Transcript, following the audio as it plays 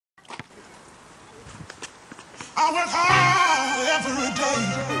I work hard every day.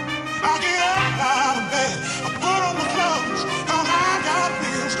 I get up out of bed. I put on my clothes, cause I got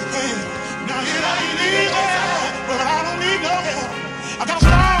bills to pay. Now it ain't easy, but I don't need no help. I got a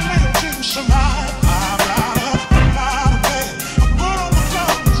strong will to survive. I got up out of bed. I put on my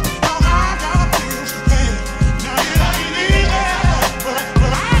clothes, cause I got bills to pay. Now it ain't easy, but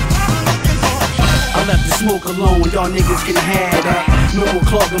I'm looking for help. I left the smoke alone, y'all niggas can have that. No more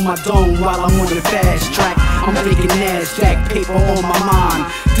clogging my dome while I'm on the fast track. I'm thinking NASDAQ, paper on my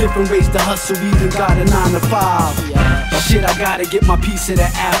mind. Different ways to hustle, even got a 9 to 5. Shit, I gotta get my piece of the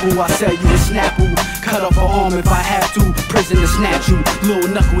apple. I sell you a Snapple, cut off an arm if I have to. Prison to snatch you, little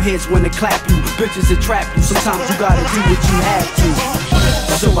knuckleheads wanna clap you. Bitches that trap you, sometimes you gotta do what you have to.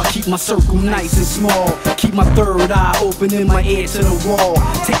 So I keep my circle nice and small. Keep my third eye open and my ear to the wall.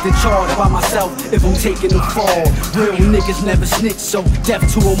 Take the charge by myself if I'm taking the fall. Real niggas never snitch, so death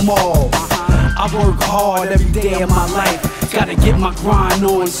to them all. I work hard every day of my life. Gotta get my grind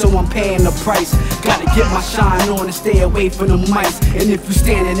on, so I'm paying the price. Gotta get my shine on and stay away from the mice. And if you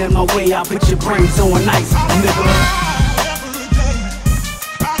standing in my way, I'll put your brains on ice, nigga.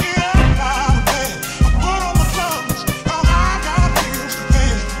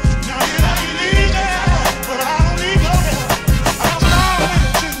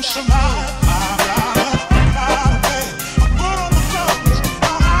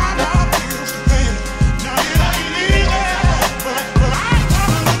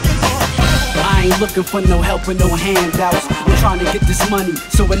 Looking for no help and no handouts. I'm trying to get this money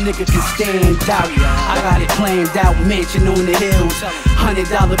so a nigga can stand out. I got it planned out, mansion on the hills.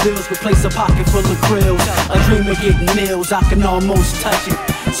 $100 bills replace a pocket full of grills. A dream of getting meals, I can almost touch it.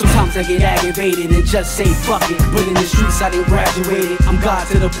 Sometimes I get aggravated and just say fuck it. But in the streets I done graduated. I'm God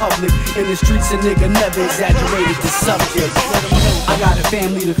to the public. In the streets a nigga never exaggerated the subject. I got a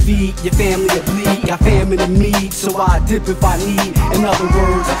family to feed, your family to bleed. Got family to meet, so I dip if I need. In other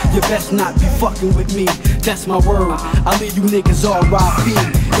words, you best not be fucking with me. That's my word. I leave you niggas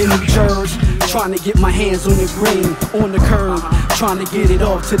R.I.P. in New Jersey. Trying to get my hands on the green, on the curb. Trying to get it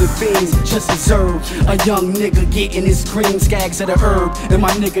off to the fiends, just observe. A young nigga getting his green skags of the herb. And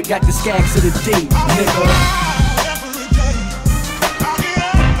my nigga got the skags of the D, nigga.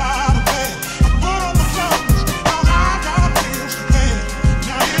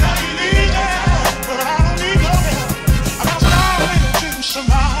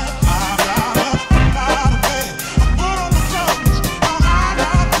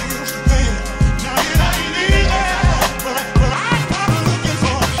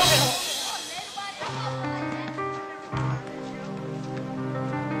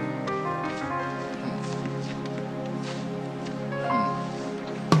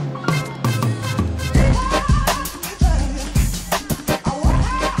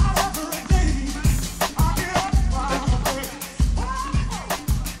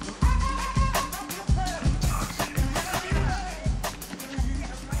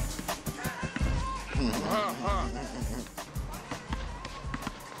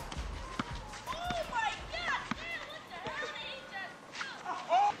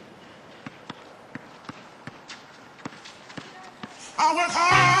 I work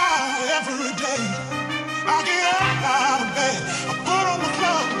hard every day. I get up out of bed. I put on my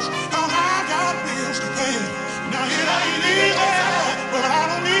clothes, cause I got bills to pay. Now it ain't easy, but I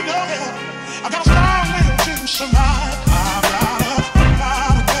don't need no help. I got a strong will to survive. I got up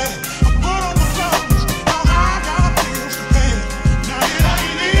out of bed. I put on my clothes, cause I got bills to pay. Now it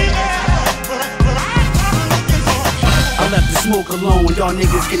ain't easy, but I'm looking for help. I left the smoke alone, y'all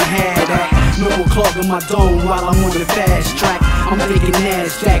niggas can have that. No more clogging my dome while I'm on the fast track. I'm thinking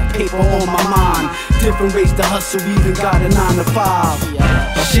NASDAQ, paper on my mind. Different ways to hustle, even got a 9 to 5.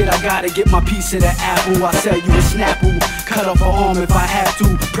 Shit, I gotta get my piece of the apple. I sell you a Snapple, cut off an arm if I have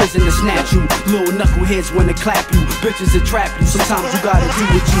to. Prison to snatch you, little knuckleheads wanna clap you. Bitches that trap you, sometimes you gotta do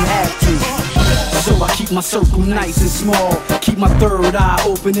what you have to. So I keep my circle nice and small. Keep my third eye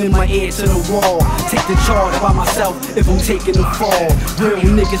open and my ear to the wall. Take the charge by myself if I'm taking the fall. Real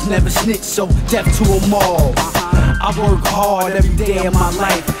niggas never snitch, so death to them all. I work hard every day of my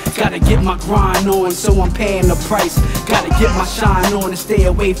life. Gotta get my grind on, so I'm paying the price. Gotta get my shine on and stay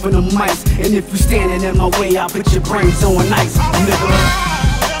away from the mice. And if you standing in my way, I'll put your brains on ice, nigga.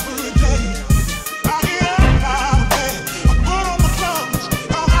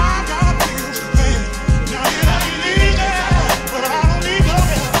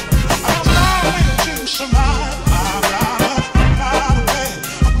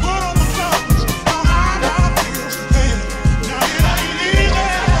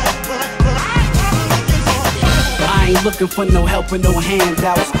 Looking for no help and no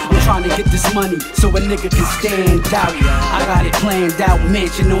handouts. I'm trying to get this money so a nigga can stand out. I got it planned out,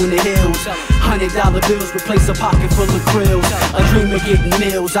 mansion on the hills. $100 bills replace a pocket full of grills. A dream of getting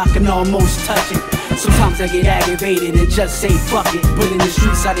meals, I can almost touch it. Sometimes I get aggravated and just say fuck it. But in the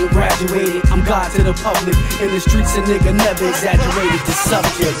streets I done graduated. I'm God to the public. In the streets a nigga never exaggerated the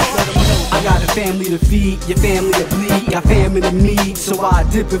subject. I got a family to feed, your family to bleed. Got family to me, so I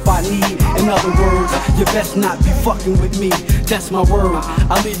dip if I need. In other words, you best not be fucking with me. That's my word.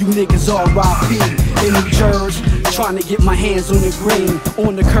 I leave you niggas R.I.P. in New Jersey. Trying to get my hands on the green,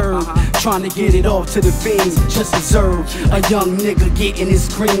 on the curb. Trying to get it off to the fiends, just observe. A young nigga getting his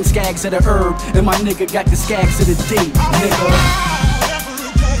green skags of the herb. And my nigga got the skags of the D, nigga.